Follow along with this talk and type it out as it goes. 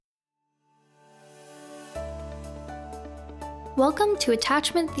Welcome to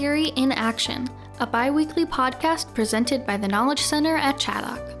Attachment Theory in Action, a bi-weekly podcast presented by the Knowledge Center at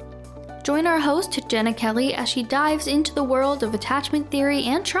Chaddock. Join our host, Jenna Kelly, as she dives into the world of attachment theory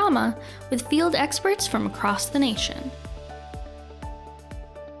and trauma with field experts from across the nation.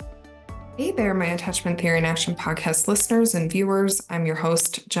 Hey there, my Attachment Theory in Action podcast listeners and viewers. I'm your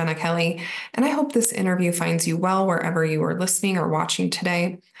host, Jenna Kelly, and I hope this interview finds you well wherever you are listening or watching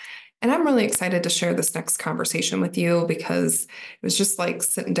today. And I'm really excited to share this next conversation with you because it was just like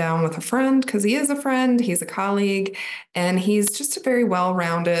sitting down with a friend, because he is a friend, he's a colleague, and he's just a very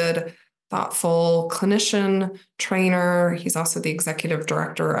well-rounded, thoughtful clinician, trainer. He's also the executive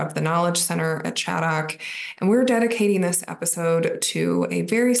director of the Knowledge Center at Chaddock. And we're dedicating this episode to a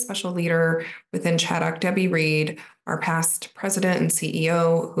very special leader within Chaddock, Debbie Reed, our past president and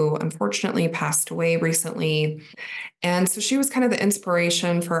CEO, who unfortunately passed away recently. And so she was kind of the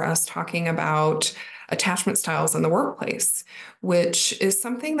inspiration for us talking about attachment styles in the workplace, which is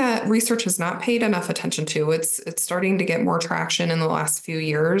something that research has not paid enough attention to. It's starting to get more traction in the last few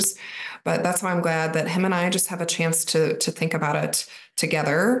years, but that's why I'm glad that him and I just have a chance to think about it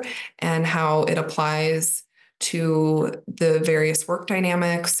together and how it applies to the various work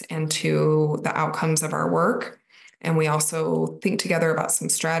dynamics and to the outcomes of our work. And we also think together about some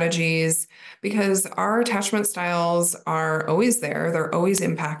strategies because our attachment styles are always there. They're always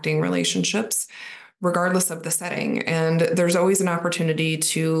impacting relationships, regardless of the setting. And there's always an opportunity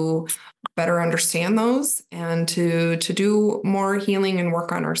to better understand those and to do more healing and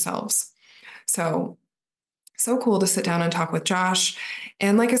work on ourselves. So cool to sit down and talk with Josh.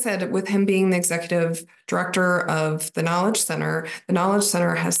 And like I said, with him being the executive director of the Knowledge Center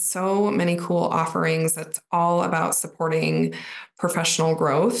has so many cool offerings that's all about supporting professional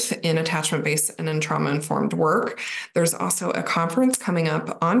growth in attachment-based and in trauma-informed work. There's also a conference coming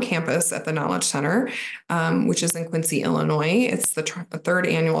up on campus at the Knowledge Center, which is in Quincy, Illinois. It's the third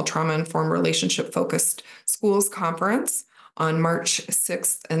annual Trauma-Informed Relationship-Focused Schools Conference on March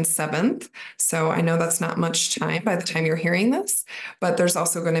 6th and 7th. So I know that's not much time by the time you're hearing this, but there's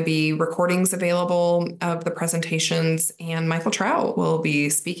also going to be recordings available of the presentations, and Michael Trout will be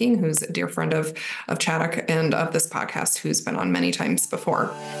speaking, who's a dear friend of Chaddock and of this podcast, who's been on many times before.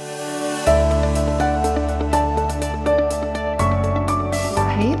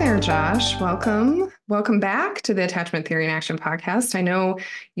 Hey there, Josh. Welcome. Welcome back to the Attachment Theory in Action podcast. I know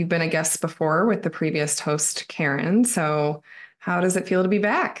you've been a guest before with the previous host, Karen. So how does it feel to be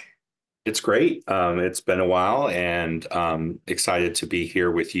back? It's great. It's been a while, and excited to be here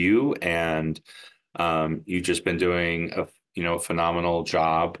with you. And you've just been doing a phenomenal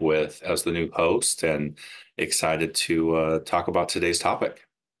job as the new host, and excited to talk about today's topic.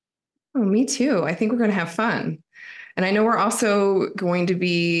 Oh, me too. I think we're going to have fun. And I know we're also going to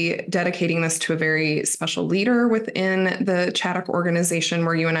be dedicating this to a very special leader within the Chaddock organization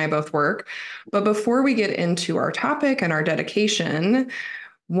where you and I both work. But before we get into our topic and our dedication,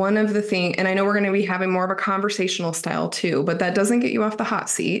 one of the things, and I know we're going to be having more of a conversational style too, but that doesn't get you off the hot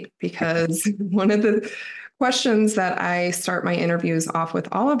seat, because one of the questions that I start my interviews off with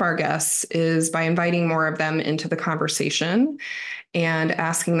all of our guests is by inviting more of them into the conversation and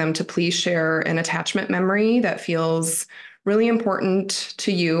asking them to please share an attachment memory that feels really important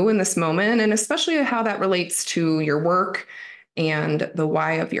to you in this moment, and especially how that relates to your work and the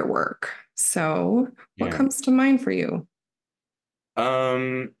why of your work. So what comes to mind for you?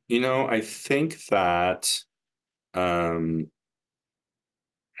 I think that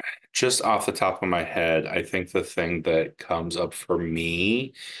just off the top of my head, I think the thing that comes up for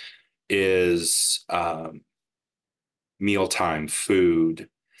me is mealtime food.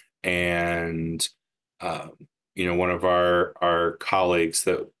 And one of our colleagues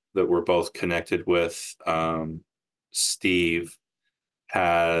that we're both connected with, Steve,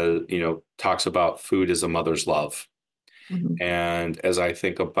 talks about food as a mother's love. Mm-hmm. And as I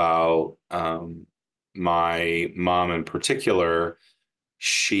think about my mom in particular,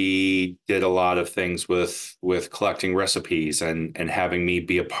 she did a lot of things with collecting recipes and having me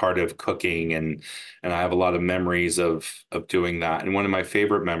be a part of cooking. And I have a lot of memories of doing that. And one of my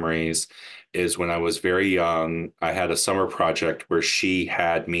favorite memories is when I was very young, I had a summer project where she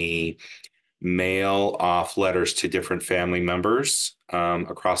had me mail off letters to different family members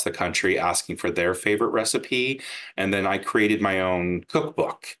across the country asking for their favorite recipe. And then I created my own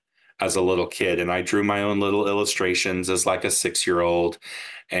cookbook as a little kid, and I drew my own little illustrations as like a 6-year-old.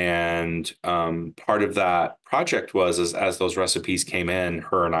 And part of that project was as those recipes came in,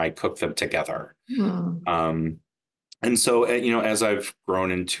 her and I cooked them together. Mm. And so, as I've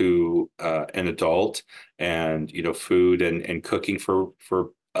grown into an adult, and food and cooking for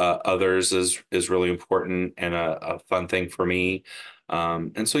others is really important and a fun thing for me.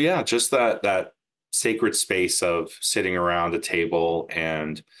 And so, yeah, just that sacred space of sitting around a table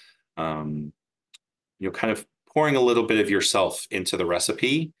and, um, kind of pouring a little bit of yourself into the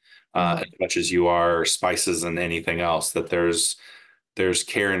recipe, as much as you are spices and anything else, that there's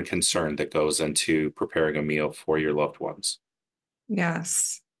care and concern that goes into preparing a meal for your loved ones.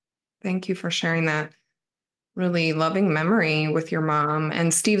 Yes. Thank you for sharing that really loving memory with your mom.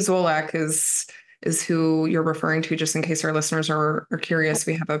 And Steve Zolak is who you're referring to, just in case our listeners are curious.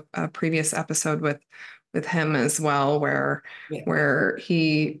 We have a previous episode with him as well, where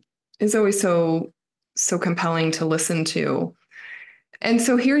he is always so compelling to listen to. And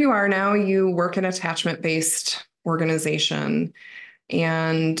so here you are now, you work in an attachment-based organization.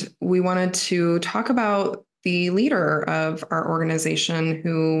 And we wanted to talk about the leader of our organization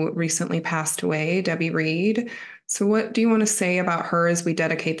who recently passed away, Debbie Reed. So, what do you want to say about her as we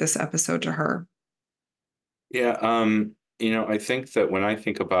dedicate this episode to her? Yeah, I think that when I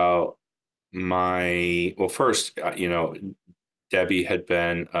think about well, first, Debbie had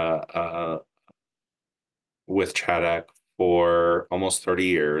been with Chaddock for almost 30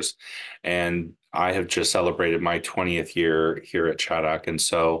 years, and I have just celebrated my 20th year here at Chaddock. And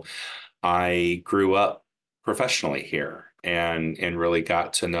so I grew up professionally here and really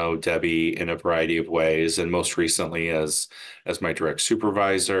got to know Debbie in a variety of ways, and most recently as my direct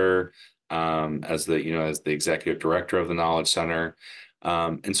supervisor, as the executive director of the Knowledge Center.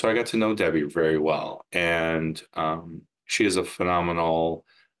 And so I got to know Debbie very well. And she is a phenomenal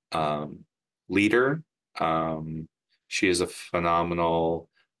leader. She is a phenomenal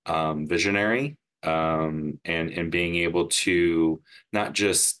visionary, and being able to not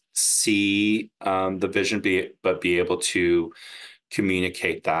just see the vision, but be able to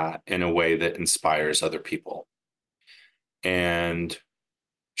communicate that in a way that inspires other people. And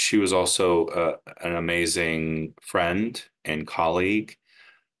she was also an amazing friend and colleague,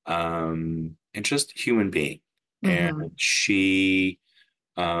 and just human being. Mm-hmm. And she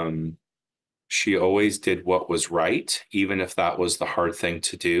always did what was right, even if that was the hard thing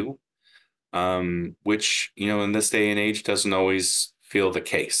to do, which, in this day and age doesn't always feel the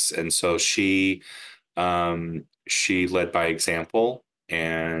case. And so she led by example,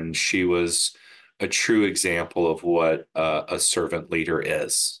 and she was a true example of what a servant leader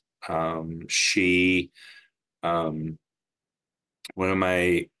is. She one of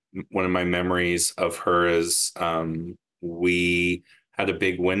my memories of her is, we had a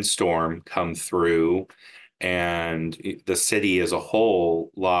big windstorm come through, and the city as a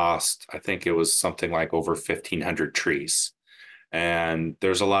whole lost, I think it was something like over 1,500 trees. And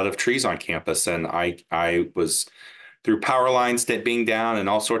there's a lot of trees on campus, and I was, through power lines being down and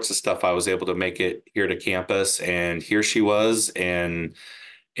all sorts of stuff, I was able to make it here to campus, and here she was in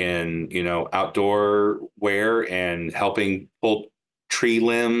outdoor wear and helping pull tree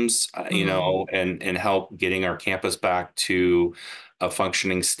limbs, and help getting our campus back to a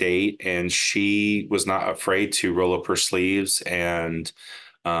functioning state. And she was not afraid to roll up her sleeves and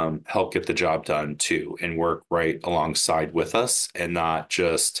help get the job done too, and work right alongside with us and not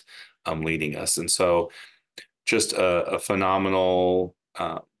just leading us. And so just a phenomenal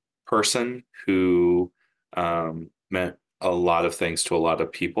person who meant a lot of things to a lot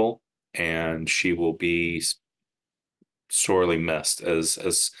of people, and she will be sorely missed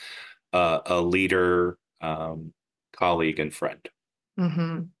as a leader, colleague, and friend.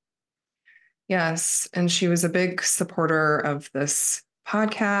 Mm-hmm. Yes. And she was a big supporter of this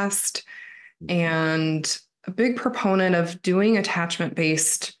podcast and a big proponent of doing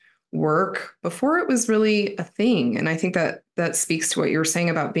attachment-based work before it was really a thing. And I think that speaks to what you were saying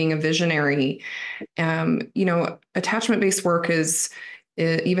about being a visionary. Attachment-based work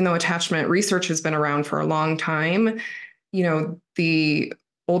even though attachment research has been around for a long time, the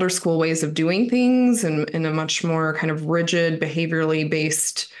older school ways of doing things and in a much more kind of rigid, behaviorally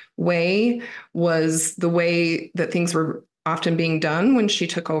based way was the way that things were often being done when she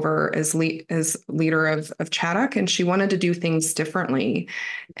took over as leader of Chaddock, and she wanted to do things differently.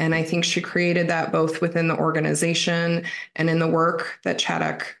 And I think she created that both within the organization and in the work that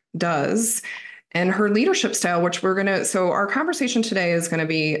Chaddock does. And her leadership style, which so our conversation today is going to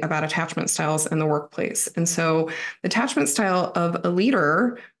be about attachment styles in the workplace. And so the attachment style of a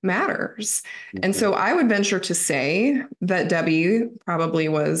leader matters. Mm-hmm. And so I would venture to say that Debbie probably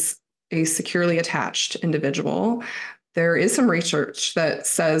was a securely attached individual. There is some research that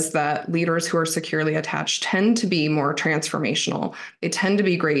says that leaders who are securely attached tend to be more transformational. They tend to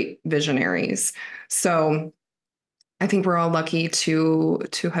be great visionaries. So I think we're all lucky to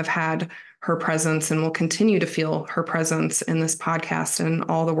have had her presence and will continue to feel her presence in this podcast and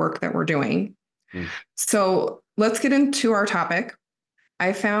all the work that we're doing. So let's get into our topic.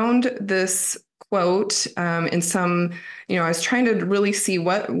 I found this quote in some, I was trying to really see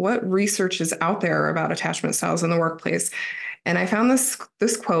what research is out there about attachment styles in the workplace. And I found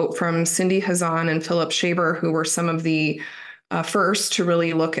this quote from Cindy Hazan and Philip Shaber, who were some of the first to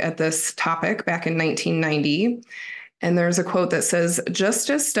really look at this topic back in 1990. And there's a quote that says, "Just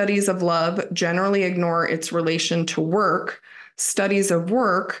as studies of love generally ignore its relation to work, studies of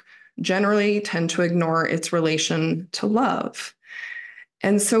work generally tend to ignore its relation to love."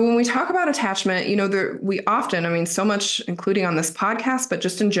 And so when we talk about attachment, we often, so much, including on this podcast, but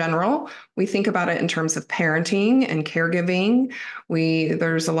just in general, we think about it in terms of parenting and caregiving.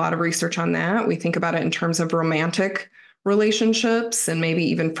 There's a lot of research on that. We think about it in terms of romantic relationships and maybe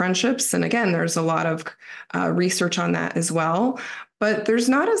even friendships. And again, there's a lot of research on that as well. But there's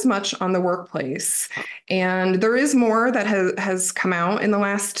not as much on the workplace. And there is more that has come out in the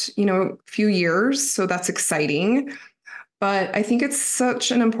last, few years. So that's exciting. But I think it's such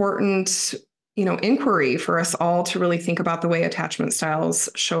an important, inquiry for us all to really think about the way attachment styles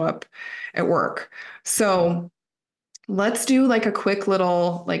show up at work. So let's do like a quick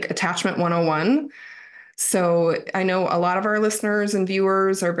little attachment 101. So I know a lot of our listeners and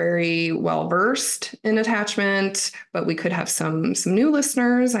viewers are very well versed in attachment, but we could have some new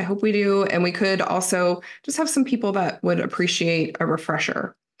listeners. I hope we do. And we could also just have some people that would appreciate a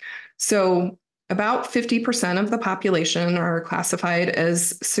refresher. So about 50% of the population are classified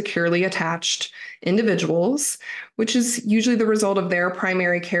as securely attached individuals, which is usually the result of their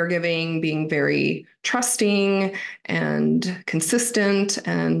primary caregiving being very trusting and consistent.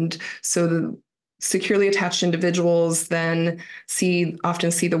 And so the securely attached individuals then often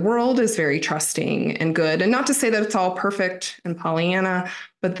see the world as very trusting and good. And not to say that it's all perfect and Pollyanna,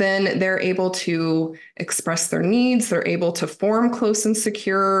 but then they're able to express their needs. They're able to form close and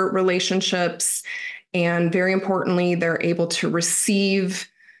secure relationships. And very importantly, they're able to receive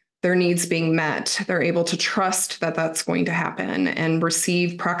their needs being met. They're able to trust that that's going to happen and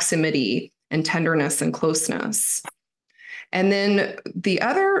receive proximity and tenderness and closeness. And then the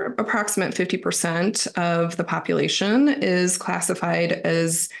other approximate 50% of the population is classified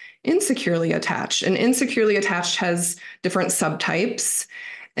as insecurely attached. And insecurely attached has different subtypes.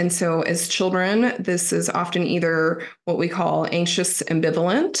 And so as children, this is often either what we call anxious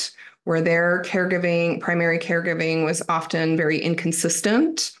ambivalent, where their primary caregiving was often very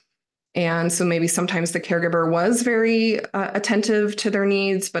inconsistent. And so maybe sometimes the caregiver was very attentive to their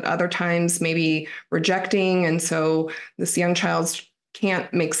needs, but other times maybe rejecting. And so this young child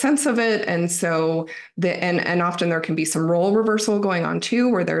can't make sense of it. And so and often there can be some role reversal going on too,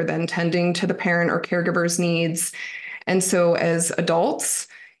 where they're then tending to the parent or caregiver's needs. And so as adults,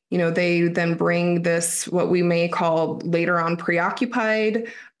 they then bring this, what we may call later on preoccupied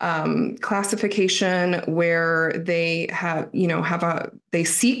classification, where they they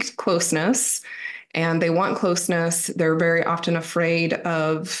seek closeness and they want closeness. They're very often afraid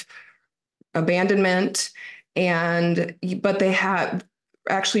of abandonment, but they have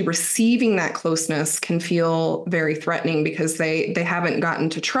actually receiving that closeness can feel very threatening because they haven't gotten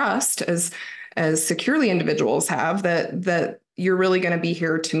to trust as securely individuals have that you're really going to be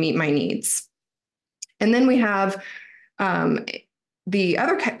here to meet my needs. And then we have the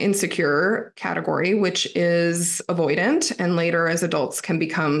other insecure category, which is avoidant, and later as adults can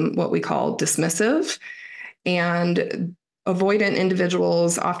become what we call dismissive. And avoidant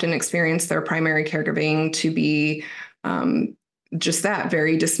individuals often experience their primary caregiving to be just that,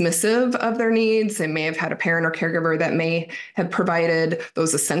 very dismissive of their needs. They may have had a parent or caregiver that may have provided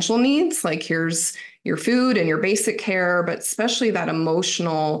those essential needs, like here's your food and your basic care, but especially that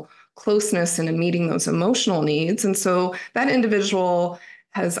emotional closeness and in meeting those emotional needs. And so that individual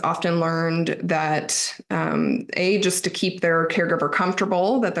has often learned that, just to keep their caregiver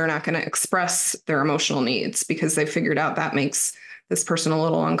comfortable, that they're not going to express their emotional needs because they figured out that makes this person a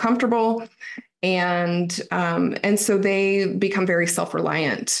little uncomfortable. And so they become very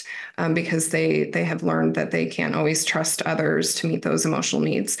self-reliant because they have learned that they can't always trust others to meet those emotional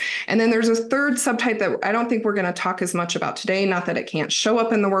needs. And then there's a third subtype that I don't think we're going to talk as much about today, not that it can't show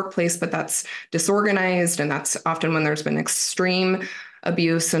up in the workplace, but that's disorganized. And that's often when there's been extreme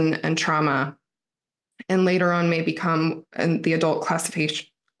abuse and trauma. And later on may become the adult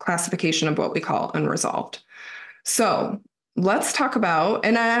classification of what we call unresolved. So let's talk about,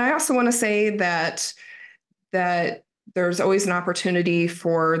 and I also want to say that there's always an opportunity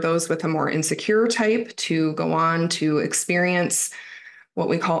for those with a more insecure type to go on to experience what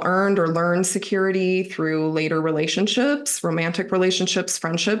we call earned or learned security through later relationships, romantic relationships,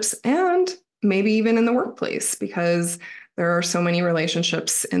 friendships, and maybe even in the workplace, because there are so many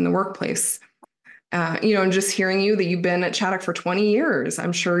relationships in the workplace. And just hearing you that you've been at Chaddock for 20 years,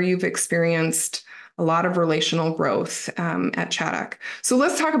 I'm sure you've experienced a lot of relational growth at Chaddock. So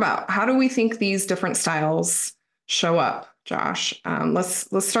let's talk about, how do we think these different styles show up, Josh?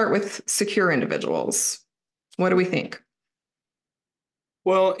 Let's start with secure individuals. What do we think?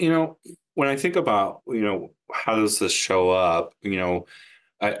 Well, when I think about, how does this show up,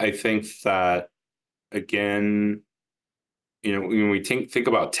 I think that, again, when we think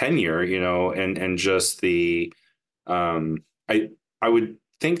about tenure, and just the, I would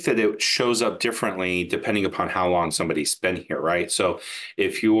think that it shows up differently depending upon how long somebody's been here, right? So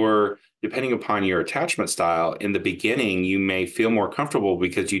if you're, depending upon your attachment style, in the beginning, you may feel more comfortable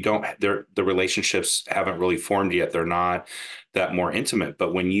because the relationships haven't really formed yet. They're not that more intimate.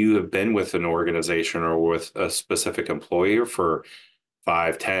 But when you have been with an organization or with a specific employer for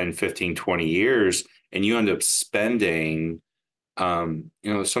 5, 10, 15, 20 years, and you end up spending,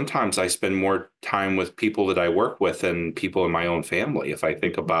 sometimes I spend more time with people that I work with than people in my own family. If I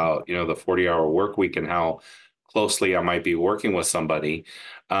think about, the 40-hour work week and how closely I might be working with somebody,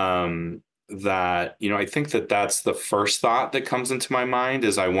 I think that that's the first thought that comes into my mind,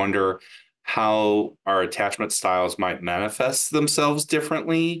 is I wonder how our attachment styles might manifest themselves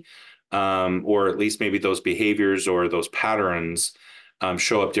differently, or at least maybe those behaviors or those patterns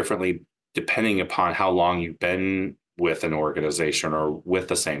show up differently depending upon how long you've been with an organization or with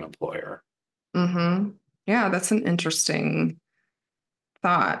the same employer. Mm-hmm. Yeah, that's an interesting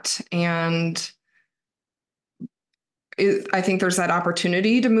thought. And I think there's that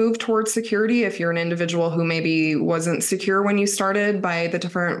opportunity to move towards security if you're an individual who maybe wasn't secure when you started by the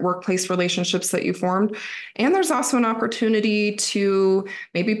different workplace relationships that you formed. And there's also an opportunity to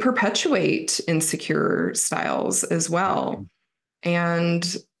maybe perpetuate insecure styles as well.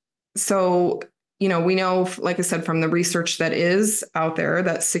 And so, we know, like I said, from the research that is out there,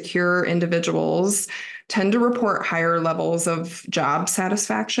 that secure individuals tend to report higher levels of job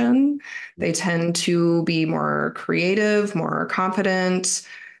satisfaction. They tend to be more creative, more confident.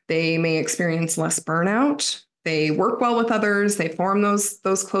 They may experience less burnout. They work well with others. They form those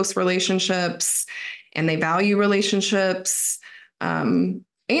close relationships, and they value relationships.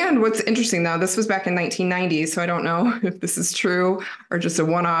 And what's interesting, though, this was back in 1990, so I don't know if this is true or just a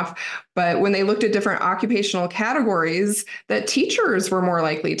one-off, but when they looked at different occupational categories, that teachers were more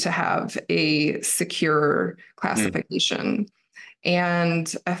likely to have a secure classification.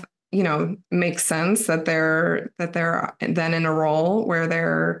 And makes sense that they're then in a role where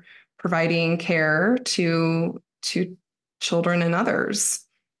they're providing care to children and others.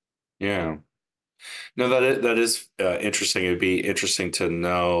 Yeah. No, that is interesting. It'd be interesting to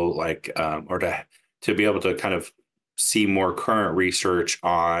know, like, or to be able to kind of see more current research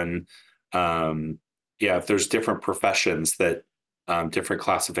on, if there's different professions that different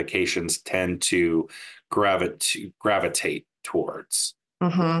classifications tend to gravitate towards.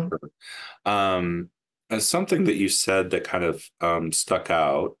 Mm-hmm. As something that you said that kind of stuck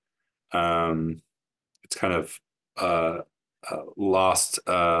out, it's kind of lost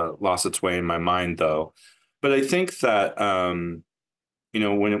its way in my mind, though. But I think that when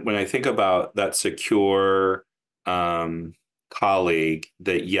I think about that secure colleague,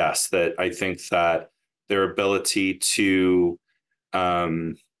 that yes, that I think that their ability to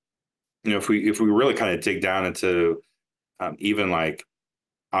if we really kind of dig down into even like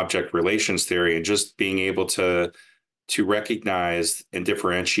object relations theory, and just being able to recognize and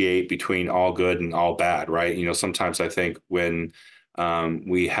differentiate between all good and all bad, right? Sometimes I think when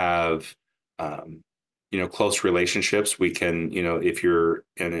we have, close relationships, we can, if you're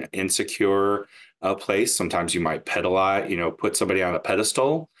in an insecure place, sometimes you might put somebody on a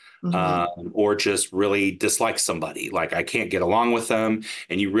pedestal, or just really dislike somebody. Like, I can't get along with them.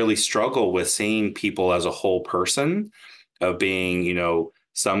 And you really struggle with seeing people as a whole person, of being,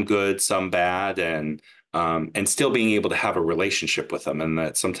 some good, some bad, and still being able to have a relationship with them. And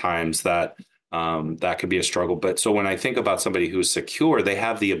that sometimes that could be a struggle. But so when I think about somebody who's secure, they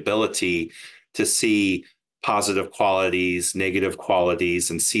have the ability to see positive qualities, negative qualities,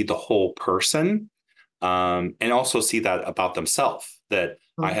 and see the whole person, and also see that about themselves, that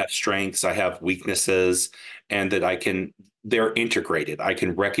I have strengths, I have weaknesses, and that they're integrated. I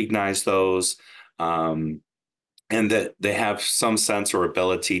can recognize those, and that they have some sense or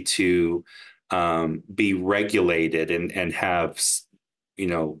ability to be regulated and have,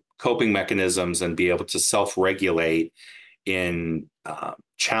 coping mechanisms, and be able to self-regulate in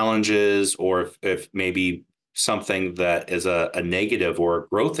challenges, or if maybe something that is a negative or a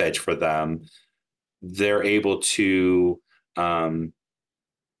growth edge for them, they're able to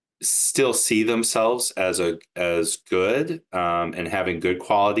still see themselves as good and having good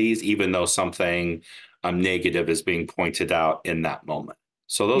qualities, even though something negative is being pointed out in that moment.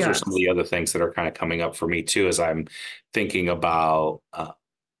 So those are Yes. some of the other things that are kind of coming up for me too, as I'm thinking about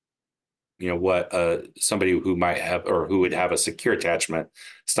what somebody who might have or who would have a secure attachment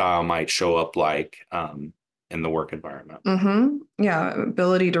style might show up like in the work environment. Yeah,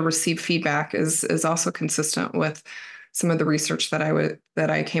 ability to receive feedback is also consistent with some of the research that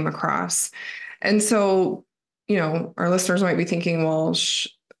I came across. And so, our listeners might be thinking, well,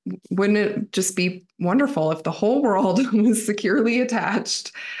 wouldn't it just be wonderful if the whole world was securely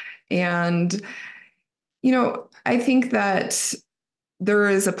attached? And, I think that there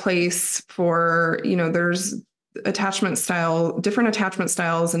is a place for, there's different attachment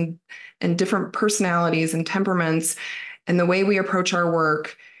styles and different personalities and temperaments. And the way we approach our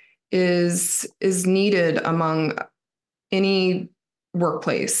work is needed among any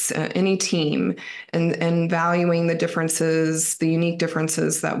workplace, any team, and valuing the differences, the unique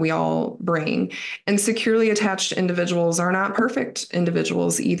differences that we all bring. And securely attached individuals are not perfect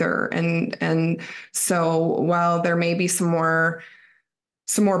individuals either. And so while there may be some more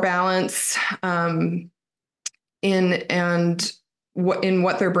balance in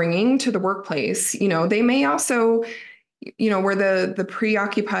what they're bringing to the workplace, they may also, where the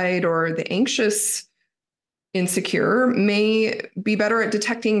preoccupied or the anxious insecure may be better at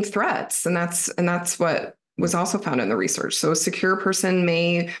detecting threats, and that's what was also found in the research. So a secure person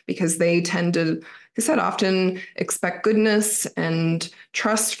may, because they tend to, like I said, often expect goodness and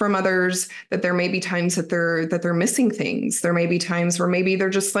trust from others, that there may be times that they're missing things. There may be times where maybe they're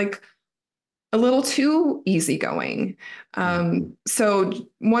just like a little too easygoing. So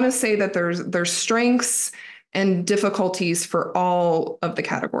want to say that there's strengths and difficulties for all of the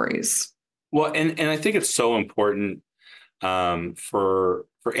categories. Well, and I think it's so important for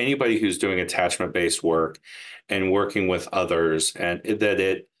anybody who's doing attachment-based work and working with others, and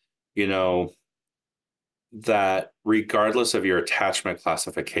that that regardless of your attachment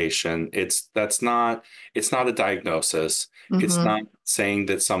classification, it's not a diagnosis. It's not saying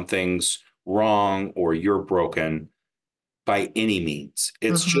that something's wrong or you're broken by any means.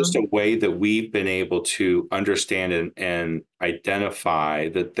 It's just a way that we've been able to understand and identify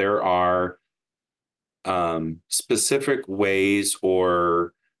that there are specific ways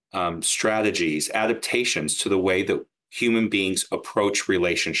or strategies, adaptations to the way that human beings approach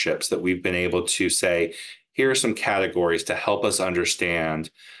relationships, that we've been able to say, here are some categories to help us understand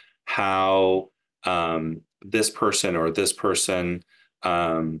how this person or this person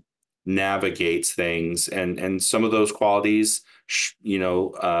navigates things. And some of those qualities,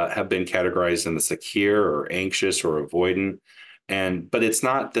 have been categorized in the secure or anxious or avoidant. But it's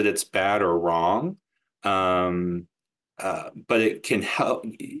not that it's bad or wrong. But it can help.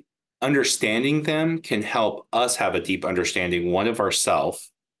 Understanding them can help us have a deep understanding, one, of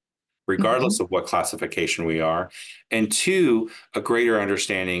ourselves, regardless of what classification we are, and two, a greater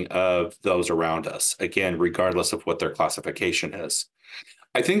understanding of those around us, again, regardless of what their classification is.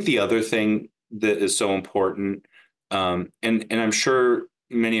 I think the other thing that is so important, and I'm sure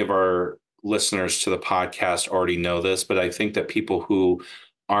many of our listeners to the podcast already know this, but I think that people who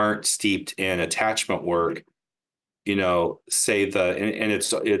aren't steeped in attachment work, say and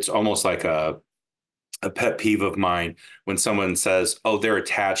it's almost like a pet peeve of mine when someone says, oh, they're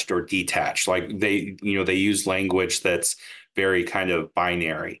attached or detached. Like they use language that's very kind of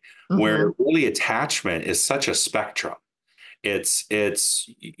binary, where really attachment is such a spectrum. You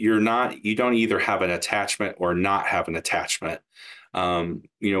don't either have an attachment or not have an attachment. There's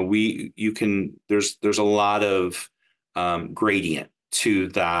a lot of gradient to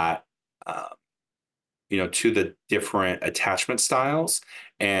that, to the different attachment styles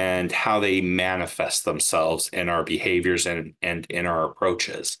and how they manifest themselves in our behaviors and in our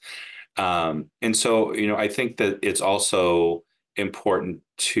approaches. And so, I think that it's also important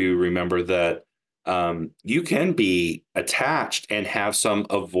to remember that you can be attached and have some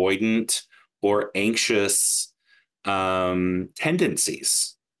avoidant or anxious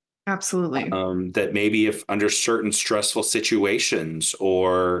tendencies. Absolutely. That maybe if under certain stressful situations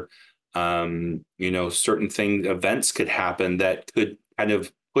or certain events could happen that could kind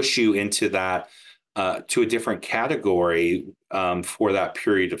of push you into that to a different category for that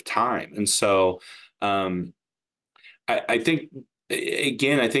period of time. And so I think,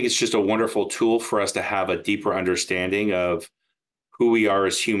 again, I think it's just a wonderful tool for us to have a deeper understanding of who we are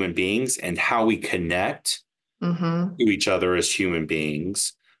as human beings and how we connect to each other as human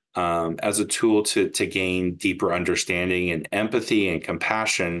beings. as a tool to gain deeper understanding and empathy and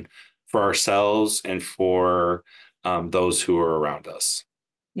compassion for ourselves and for those who are around us.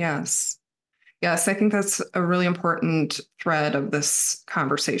 Yes. Yes, I think that's a really important thread of this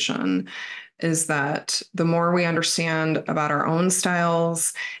conversation, is that the more we understand about our own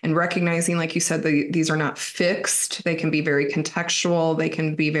styles and recognizing, like you said, these are not fixed. They can be very contextual. They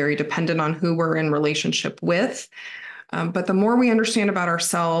can be very dependent on who we're in relationship with. But the more we understand about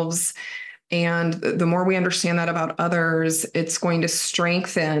ourselves and the more we understand that about others, it's going to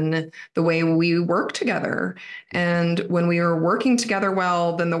strengthen the way we work together. And when we are working together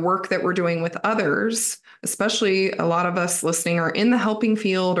well, then the work that we're doing with others, especially a lot of us listening are in the helping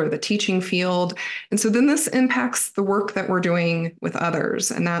field or the teaching field. And so then this impacts the work that we're doing with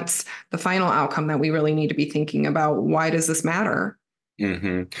others. And that's the final outcome that we really need to be thinking about. Why does this matter?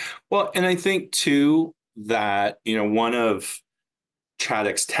 Mm-hmm. Well, and I think too that, one of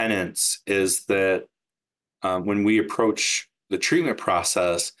Chaddock's tenets is that when we approach the treatment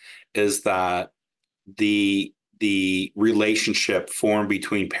process, is that the relationship formed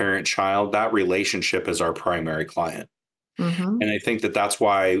between parent-child, that relationship is our primary client. Mm-hmm. And I think that that's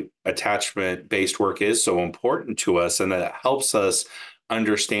why attachment-based work is so important to us, and that it helps us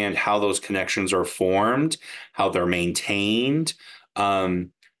understand how those connections are formed, how they're maintained,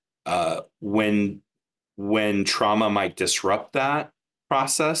 when trauma might disrupt that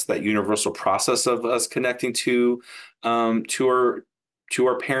process, that universal process of us connecting to our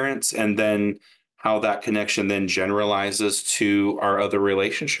parents, and then how that connection then generalizes to our other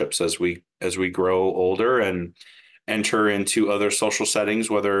relationships as we grow older and enter into other social settings,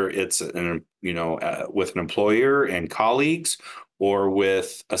 whether it's with an employer and colleagues, or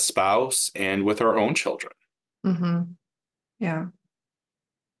with a spouse and with our own children. Mm-hmm. Yeah.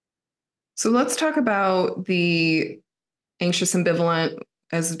 So let's talk about the anxious ambivalent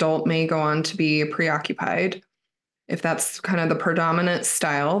as adult may go on to be preoccupied. If that's kind of the predominant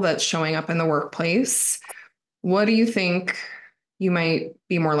style that's showing up in the workplace, what do you think you might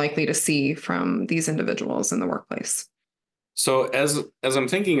be more likely to see from these individuals in the workplace? So as I'm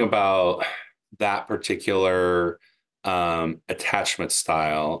thinking about that particular attachment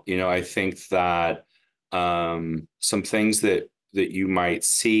style, I think that some things that you might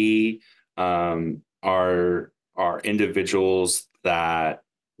see are individuals that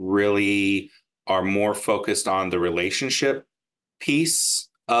really are more focused on the relationship piece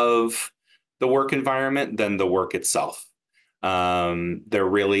of the work environment than the work itself. They're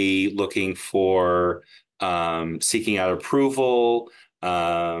really looking for seeking out approval,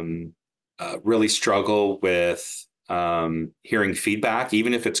 really struggle with hearing feedback,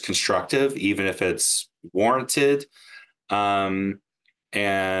 even if it's constructive, even if it's warranted, and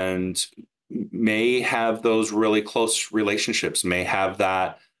may have those really close relationships, may have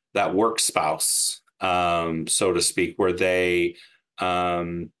that work spouse, so to speak, where they,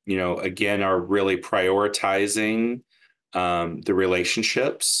 again, are really prioritizing the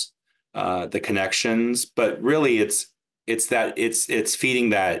relationships, the connections, but really it's feeding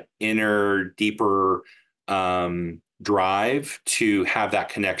that inner, deeper drive to have that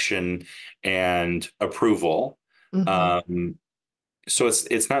connection and approval. Mm-hmm. So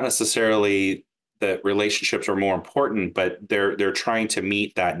it's not necessarily that relationships are more important, but they're trying to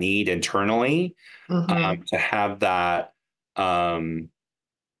meet that need internally, Mm-hmm. to have that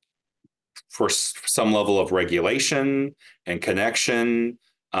for some level of regulation and connection.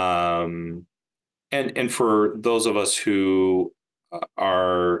 And for those of us who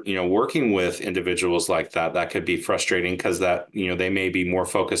are, working with individuals like that, that could be frustrating because that, they may be more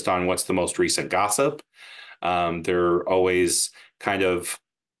focused on what's the most recent gossip. They're always kind of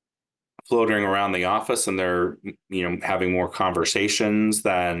floating around the office, and they're, having more conversations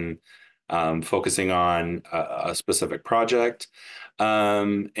than focusing on a specific project.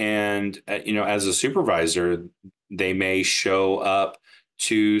 And as a supervisor, they may show up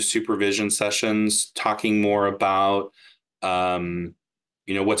to supervision sessions talking more about,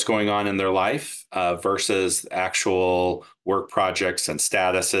 what's going on in their life, versus actual work projects and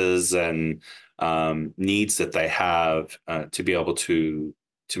statuses and needs that they have to be able to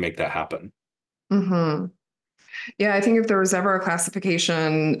make that happen. Mm-hmm. Yeah, I think if there was ever a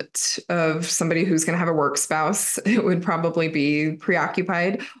classification of somebody who's going to have a work spouse, it would probably be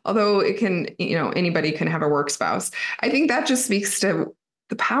preoccupied. Although it can, anybody can have a work spouse. I think that just speaks to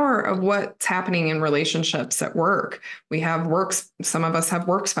the power of what's happening in relationships at work. We have works. Some of us have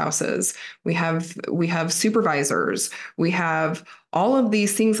work spouses. We have supervisors. We have all of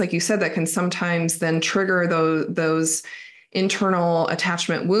these things, like you said, that can sometimes then trigger those internal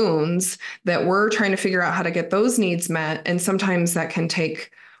attachment wounds that we're trying to figure out how to get those needs met. And sometimes that can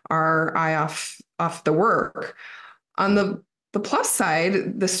take our eye off the work. On the plus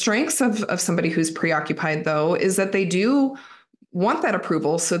side, the strengths of somebody who's preoccupied, though, is that they do want that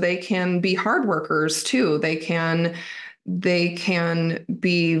approval, so they can be hard workers too. They can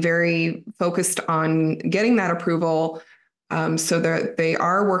be very focused on getting that approval, so that they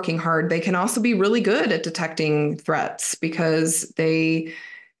are working hard. They can also be really good at detecting threats because they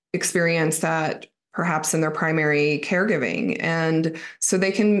experience that perhaps in their primary caregiving, and so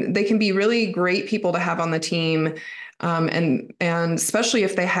they can be really great people to have on the team, and especially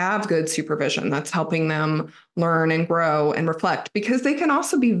if they have good supervision that's helping them learn and grow and reflect, because they can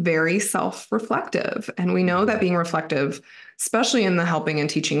also be very self-reflective, and we know that being reflective, especially in the helping and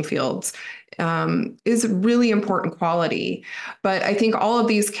teaching fields, is a really important quality. But I think all of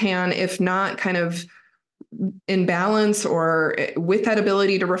these can, if not kind of in balance or with that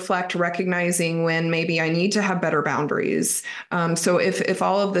ability to reflect, recognizing when maybe I need to have better boundaries. So if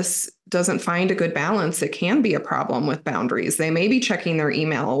all of this doesn't find a good balance, it can be a problem with boundaries. They may be checking their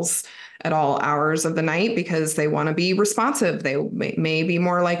emails at all hours of the night because they want to be responsive. They may be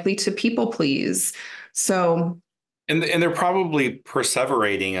more likely to people please. So And they're probably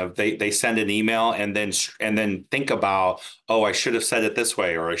perseverating of they send an email and then think about, oh, I should have said it this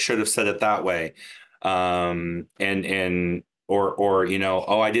way, or I should have said it that way. And or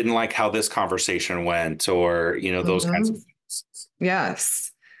oh, I didn't like how this conversation went, or those kinds of things.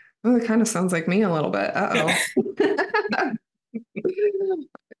 Yes. Well, it kind of sounds like me a little bit. Uh-oh.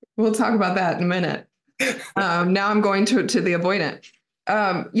 We'll talk about that in a minute. Now I'm going to the avoidant.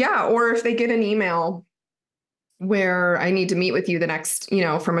 Yeah, or if they get an email where I need to meet with you the next,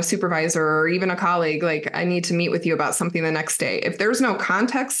 from a supervisor or even a colleague, like I need to meet with you about something the next day. If there's no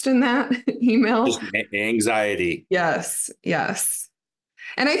context in that email, Just anxiety. yes.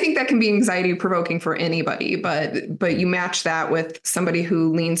 And I think that can be anxiety provoking for anybody, but you match that with somebody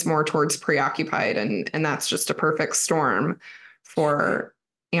who leans more towards preoccupied, and that's just a perfect storm for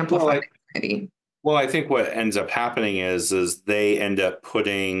amplified anxiety. Well, I think what ends up happening is they end up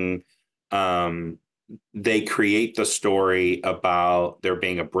putting they create the story about there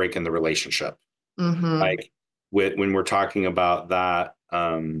being a break in the relationship. Mm-hmm. Like when we're talking about that,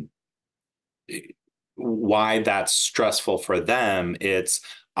 why that's stressful for them, it's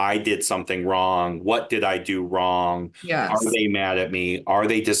I did something wrong. What did I do wrong? Yes. Are they mad at me? Are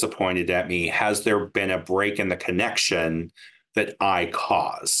they disappointed at me? Has there been a break in the connection that I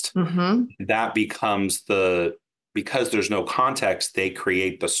caused? Mm-hmm. That becomes because there's no context, they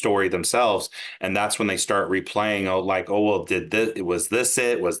create the story themselves. And that's when they start replaying, well, was this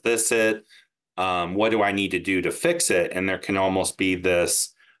it? What do I need to do to fix it? And there can almost be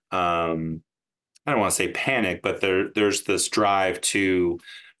this, I don't want to say panic, but there's this drive to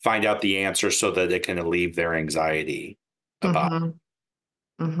find out the answer so that it can alleviate their anxiety about it.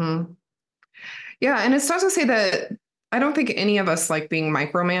 Mm-hmm. Mm-hmm. Yeah, and it's not to say that I don't think any of us like being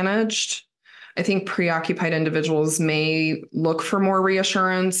micromanaged. I think preoccupied individuals may look for more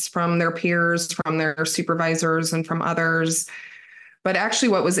reassurance from their peers, from their supervisors, and from others. But actually,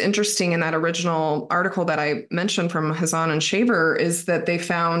 what was interesting in that original article that I mentioned from Hazan and Shaver is that they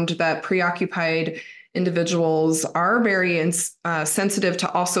found that preoccupied individuals are very sensitive to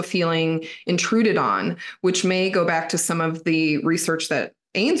also feeling intruded on, which may go back to some of the research that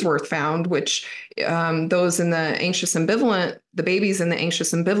Ainsworth found, which those in the anxious ambivalent, the babies in the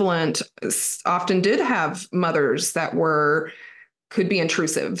anxious ambivalent often did have mothers that could be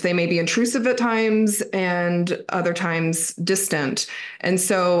intrusive. They may be intrusive at times and other times distant. And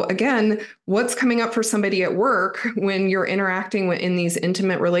so again, what's coming up for somebody at work when you're interacting in these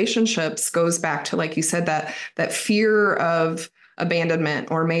intimate relationships goes back to, like you said, that fear of abandonment,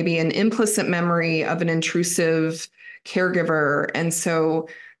 or maybe an implicit memory of an intrusive caregiver. And so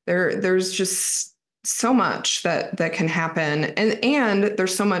there's just so much that can happen, and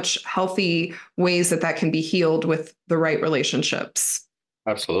there's so much healthy ways that can be healed with the right relationships.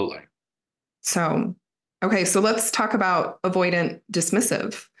 Absolutely. So, okay, so let's talk about avoidant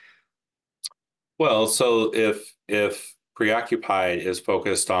dismissive. Well, so if preoccupied is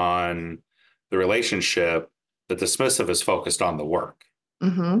focused on the relationship, the dismissive is focused on the work.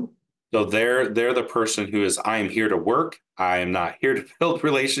 Mm-hmm. So they're the person who is, I am here to work. I am not here to build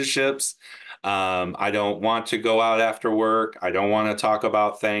relationships. I don't want to go out after work. I don't want to talk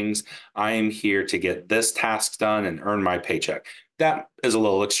about things. I am here to get this task done and earn my paycheck. That is a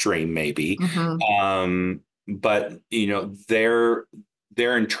little extreme, maybe. Mm-hmm. But their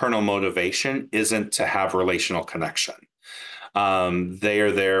internal motivation isn't to have relational connection. They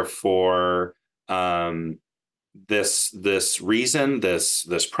are there for this reason,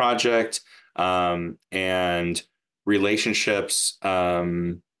 this project, and relationships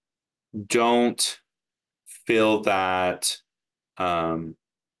don't feel that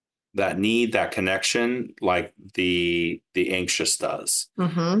that need, that connection, like the anxious does.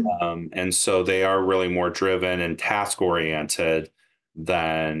 And so they are really more driven and task oriented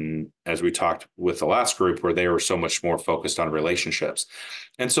than, as we talked with the last group, where they were so much more focused on relationships.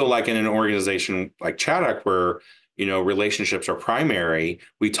 And so, like in an organization like Chaddock, where relationships are primary,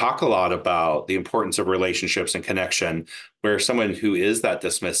 we talk a lot about the importance of relationships and connection, where someone who is that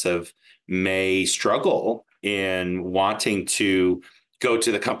dismissive may struggle in wanting to go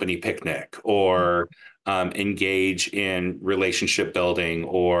to the company picnic or engage in relationship building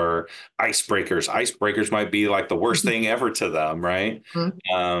or icebreakers. Icebreakers might be like the worst thing ever to them, right?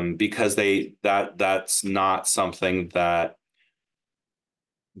 Because that's not something that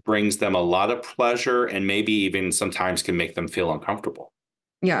brings them a lot of pleasure, and maybe even sometimes can make them feel uncomfortable.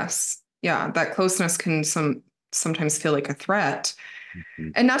 Yes. Yeah. That closeness can sometimes feel like a threat.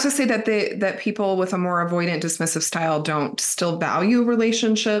 Mm-hmm. And not to say that people with a more avoidant, dismissive style don't still value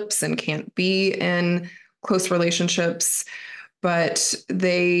relationships and can't be in close relationships, but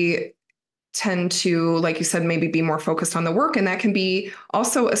they tend to, like you said, maybe be more focused on the work. And that can be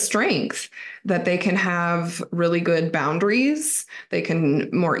also a strength, that they can have really good boundaries. They can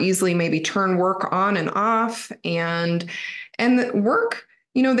more easily maybe turn work on and off, and work,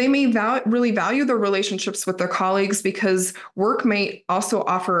 they may really value their relationships with their colleagues, because work may also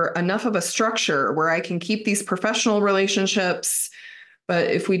offer enough of a structure where I can keep these professional relationships. But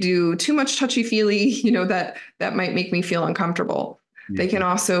if we do too much touchy-feely, that might make me feel uncomfortable. They can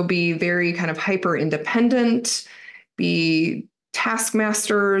also be very kind of hyper independent, be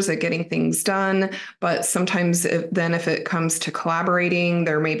taskmasters at getting things done. But sometimes if it comes to collaborating,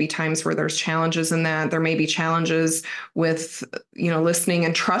 there may be times where there's challenges in that. There may be challenges with, listening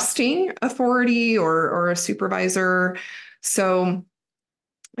and trusting authority or a supervisor. So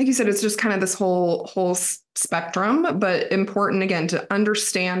like you said, it's just kind of this whole spectrum, but important again to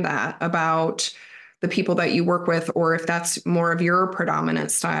understand that about the people that you work with, or if that's more of your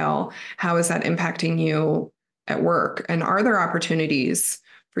predominant style, how is that impacting you at work? And are there opportunities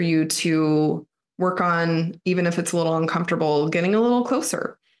for you to work on, even if it's a little uncomfortable, getting a little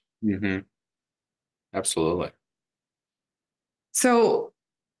closer? Mm-hmm. Absolutely. So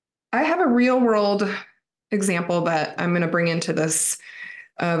I have a real world example that I'm going to bring into this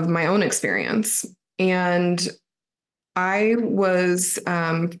of my own experience. And I was,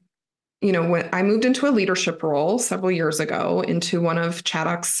 when I moved into a leadership role several years ago into one of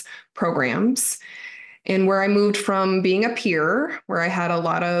Chaddock's programs, and where I moved from being a peer, where I had a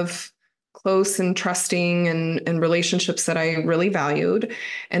lot of close and trusting and relationships that I really valued.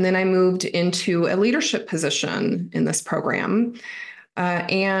 And then I moved into a leadership position in this program.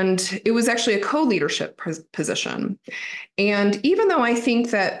 And it was actually a co-leadership position. And even though I think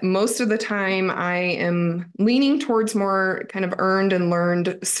that most of the time I am leaning towards more kind of earned and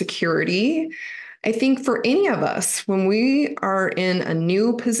learned security, I think for any of us, when we are in a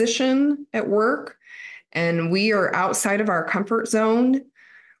new position at work and we are outside of our comfort zone,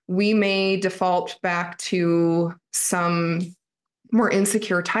 we may default back to some more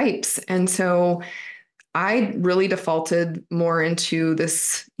insecure types. And so I really defaulted more into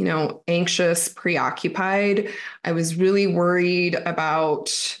this, anxious, preoccupied. I was really worried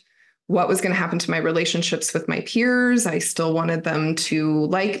about what was going to happen to my relationships with my peers. I still wanted them to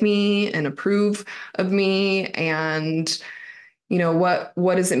like me and approve of me. And,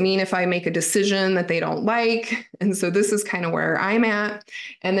 what does it mean if I make a decision that they don't like? And so this is kind of where I'm at.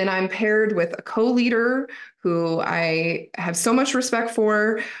 And then I'm paired with a co-leader who I have so much respect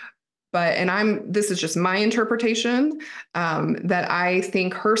for, this is just my interpretation, that I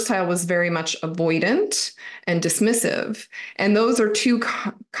think her style was very much avoidant and dismissive. And those are two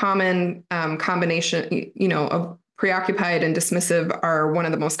common combination, of preoccupied and dismissive are one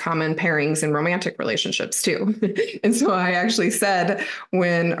of the most common pairings in romantic relationships too. And so I actually said,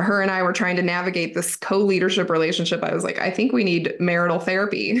 when her and I were trying to navigate this co-leadership relationship, I was like, I think we need marital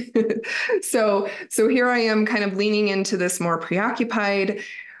therapy. So here I am kind of leaning into this more preoccupied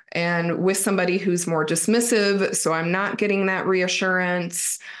and with somebody who's more dismissive. So I'm not getting that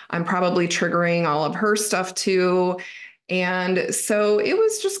reassurance. I'm probably triggering all of her stuff too. And so it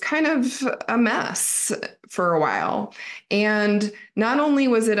was just kind of a mess for a while. And not only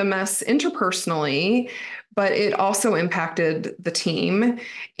was it a mess interpersonally, but it also impacted the team.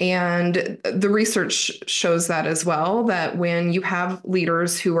 And the research shows that as well, that when you have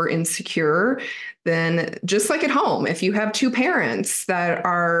leaders who are insecure, then just like at home, if you have two parents that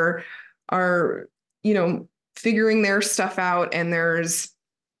are figuring their stuff out, and there's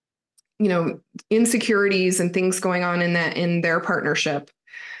insecurities and things going on in their partnership,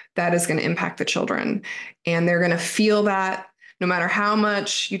 that is going to impact the children. And they're going to feel that no matter how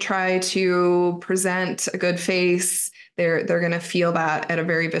much you try to present a good face, they're going to feel that at a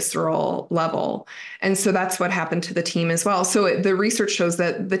very visceral level. And so that's what happened to the team as well. So the research shows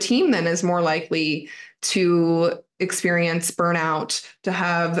that the team then is more likely to experience burnout, to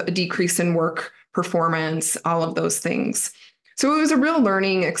have a decrease in work performance, all of those things. So it was a real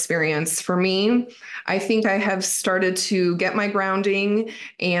learning experience for me. I think I have started to get my grounding,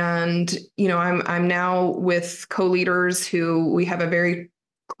 and I'm now with co-leaders who we have a very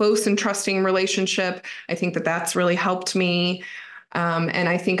close and trusting relationship. I think that that's really helped me, and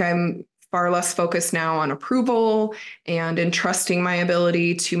I think I'm far less focused now on approval and in trusting my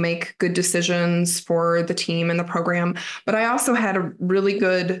ability to make good decisions for the team and the program. But I also had a really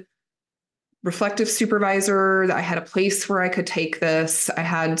good reflective supervisor. I had a place where I could take this. I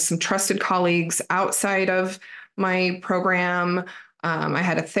had some trusted colleagues outside of my program. I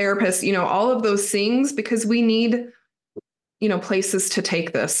had a therapist, all of those things, because we need, places to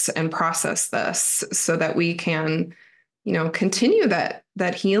take this and process this so that we can, continue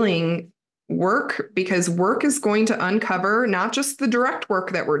that healing work, because work is going to uncover not just the direct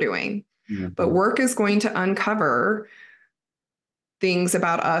work that we're doing, but work is going to uncover things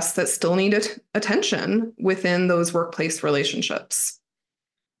about us that still need attention within those workplace relationships.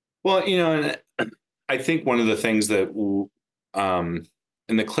 Well, and I think one of the things that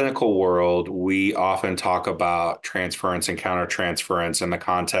in the clinical world, we often talk about transference and countertransference in the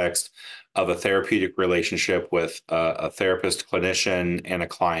context of a therapeutic relationship with a therapist, clinician, and a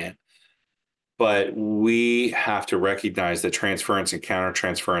client. But we have to recognize that transference and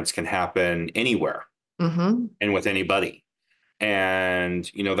countertransference can happen anywhere and with anybody. And,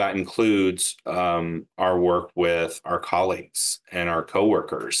 that includes our work with our colleagues and our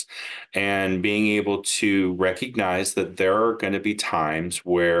coworkers, and being able to recognize that there are going to be times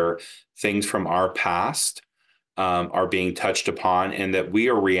where things from our past are being touched upon, and that we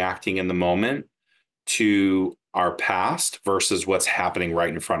are reacting in the moment to our past versus what's happening right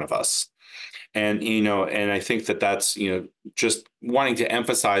in front of us. And, and I think that that's, just wanting to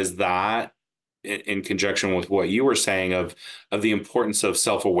emphasize that in conjunction with what you were saying of the importance of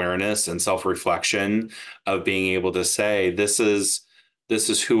self-awareness and self-reflection, of being able to say, this is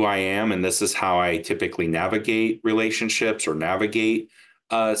who I am, and this is how I typically navigate relationships or navigate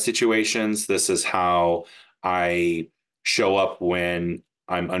situations. This is how I show up when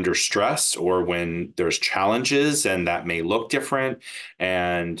I'm under stress or when there's challenges, and that may look different.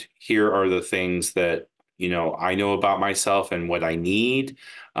 And here are the things that I know about myself and what I need,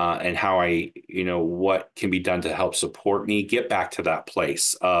 and how what can be done to help support me get back to that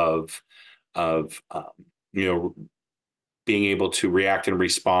place of being able to react and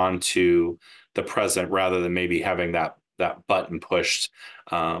respond to the present, rather than maybe having that button pushed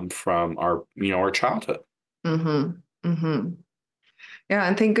from our childhood. Yeah,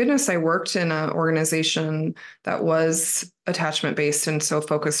 and thank goodness I worked in an organization that was attachment based and so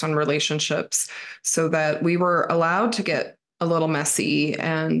focused on relationships, so that we were allowed to get a little messy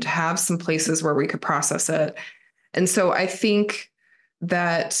and have some places where we could process it. And so I think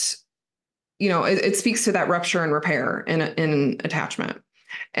that, it speaks to that rupture and repair in attachment.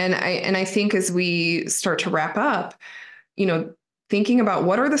 And I think as we start to wrap up, thinking about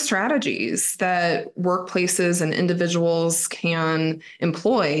what are the strategies that workplaces and individuals can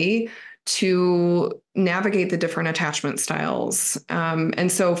employ to navigate the different attachment styles. And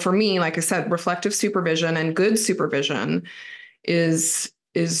so for me, like I said, reflective supervision and good supervision is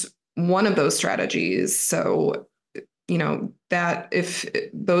one of those strategies. So, that if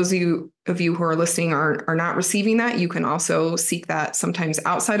those of you who are listening are not receiving that, you can also seek that sometimes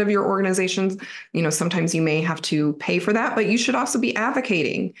outside of your organizations. Sometimes you may have to pay for that, but you should also be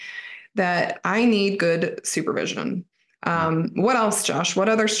advocating that I need good supervision. What else, Josh? What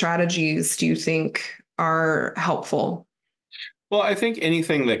other strategies do you think are helpful? Well, I think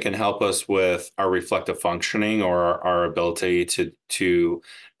anything that can help us with our reflective functioning or our ability to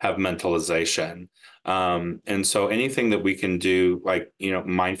have mentalization. And so anything that we can do, like,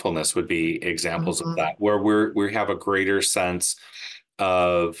 mindfulness would be examples of that, where we have a greater sense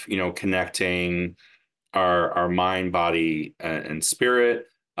of, connecting our mind, body, and spirit,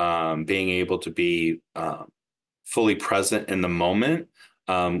 being able to be fully present in the moment,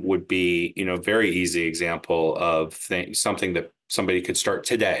 would be, very easy example of something that somebody could start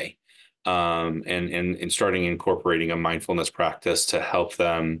today, and starting incorporating a mindfulness practice to help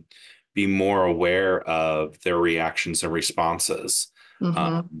them be more aware of their reactions and responses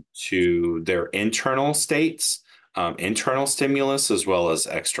to their internal states, internal stimulus as well as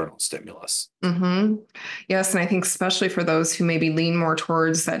external stimulus. Mm-hmm. Yes. And I think especially for those who maybe lean more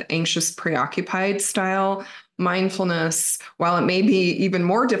towards that anxious, preoccupied style, mindfulness, while it may be even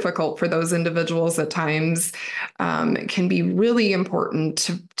more difficult for those individuals at times, can be really important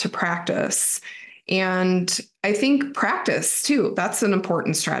to practice. And I think practice too, that's an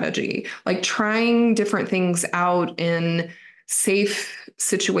important strategy, like trying different things out in safe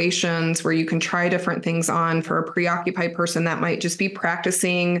situations where you can try different things on. For a preoccupied person, that might just be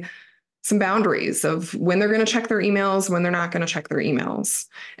practicing some boundaries of when they're going to check their emails, when they're not going to check their emails,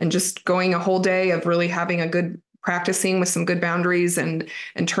 and just going a whole day of really having a good practicing with some good boundaries and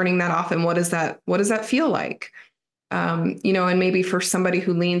turning that off. And what does that feel like? And maybe for somebody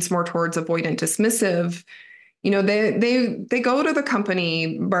who leans more towards avoidant dismissive, they go to the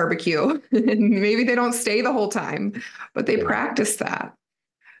company barbecue and maybe they don't stay the whole time, but they practice that.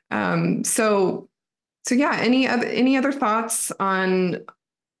 So yeah, any other thoughts on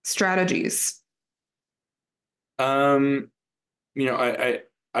strategies? I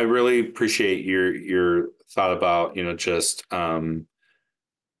really appreciate your thought about, just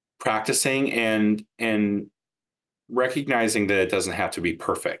practicing and recognizing that it doesn't have to be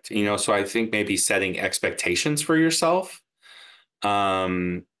perfect, so I think maybe setting expectations for yourself,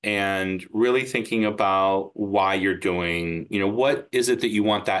 and really thinking about why you're doing, what is it that you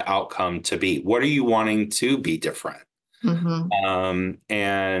want that outcome to be? What are you wanting to be different? Mm-hmm.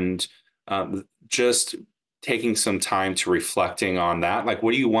 And just taking some time to reflecting on that. Like,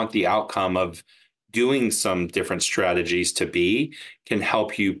 what do you want the outcome of doing some different strategies to be, can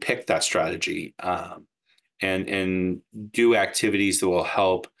help you pick that strategy, and do activities that will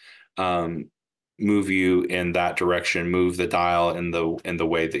help move you in that direction, move the dial in the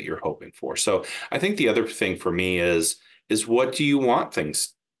way that you're hoping for. So I think the other thing for me is what do you want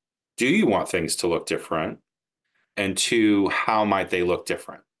things? Do you want things to look different? And two, how might they look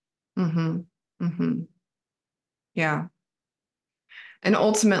different? Mm-hmm. Mm-hmm. Yeah. And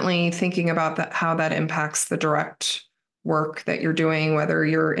ultimately thinking about that, how that impacts the direct work that you're doing, whether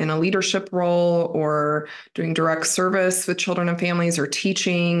you're in a leadership role or doing direct service with children and families or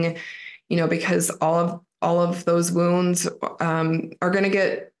teaching, because all of those wounds are going to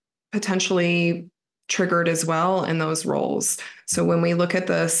get potentially triggered as well in those roles. So when we look at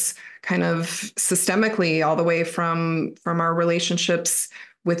this kind of systemically, all the way from our relationships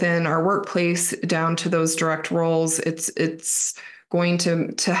within our workplace down to those direct roles, it's going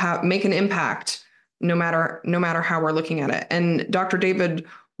to make an impact no matter how we're looking at it. And Dr. David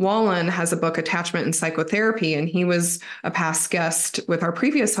Wallen has a book, Attachment and Psychotherapy, and he was a past guest with our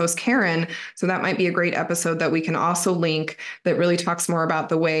previous host, Karen. So that might be a great episode that we can also link, that really talks more about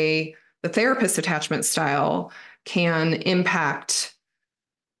the way the therapist attachment style can impact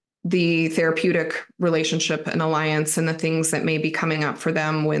the therapeutic relationship and alliance and the things that may be coming up for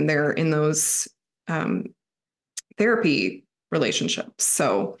them when they're in those therapy relationships.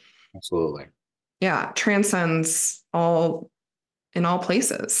 So absolutely. Yeah, transcends in all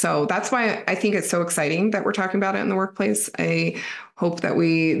places. So that's why I think it's so exciting that we're talking about it in the workplace. I hope that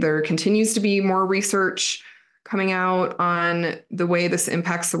there continues to be more research coming out on the way this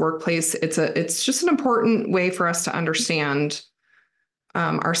impacts the workplace. It's just an important way for us to understand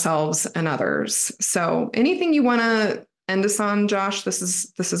ourselves and others. So anything you want to end us on, Josh?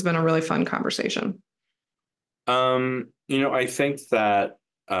 This has been a really fun conversation. I think that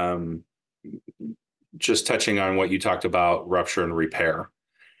just touching on what you talked about, rupture and repair,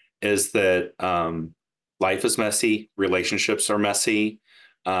 is that life is messy, relationships are messy,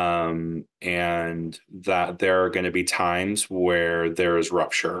 and that there are going to be times where there is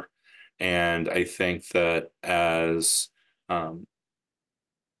rupture. And I think that as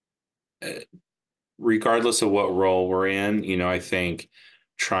regardless of what role we're in, I think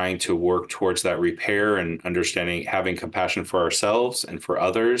trying to work towards that repair and understanding, having compassion for ourselves and for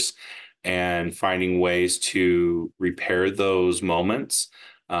others, and finding ways to repair those moments,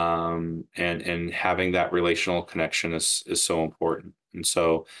 and having that relational connection is so important. And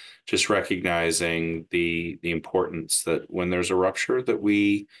so just recognizing the importance that when there's a rupture,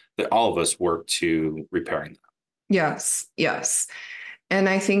 that all of us work to repairing that. Yes. And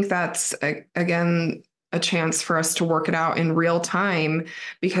I think that's, again, a chance for us to work it out in real time,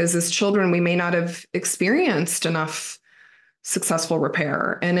 because as children, we may not have experienced enough successful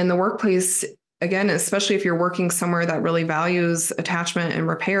repair. And in the workplace, again, especially if you're working somewhere that really values attachment and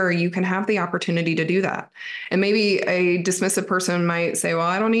repair, you can have the opportunity to do that. And maybe a dismissive person might say, well,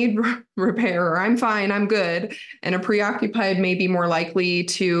 I don't need repair, or I'm fine, I'm good. And a preoccupied may be more likely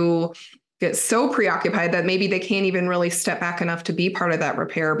to get so preoccupied that maybe they can't even really step back enough to be part of that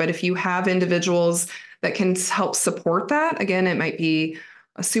repair. But if you have individuals that can help support that. Again, it might be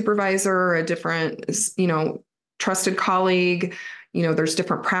a supervisor, a different, trusted colleague. There's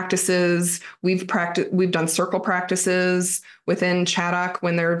different practices. We've done circle practices within Chaddock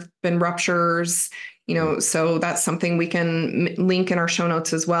when there have been ruptures. So that's something we can link in our show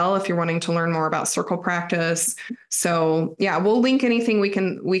notes as well if you're wanting to learn more about circle practice. So yeah, we'll link anything we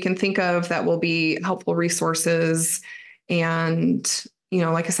can think of that will be helpful resources. And,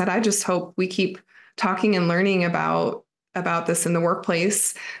 like I said, I just hope we keep talking and learning about this in the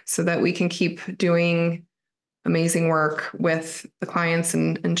workplace so that we can keep doing amazing work with the clients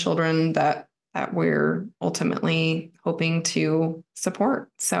and children that we're ultimately hoping to support.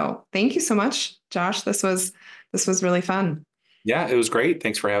 So thank you so much, Josh. This was really fun. Yeah, it was great.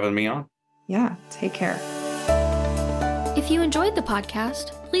 Thanks for having me on. Yeah, take care. If you enjoyed the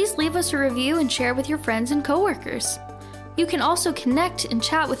podcast, please leave us a review and share with your friends and coworkers. You can also connect and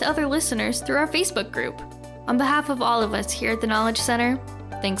chat with other listeners through our Facebook group. On behalf of all of us here at the Knowledge Center,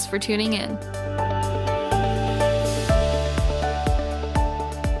 thanks for tuning in.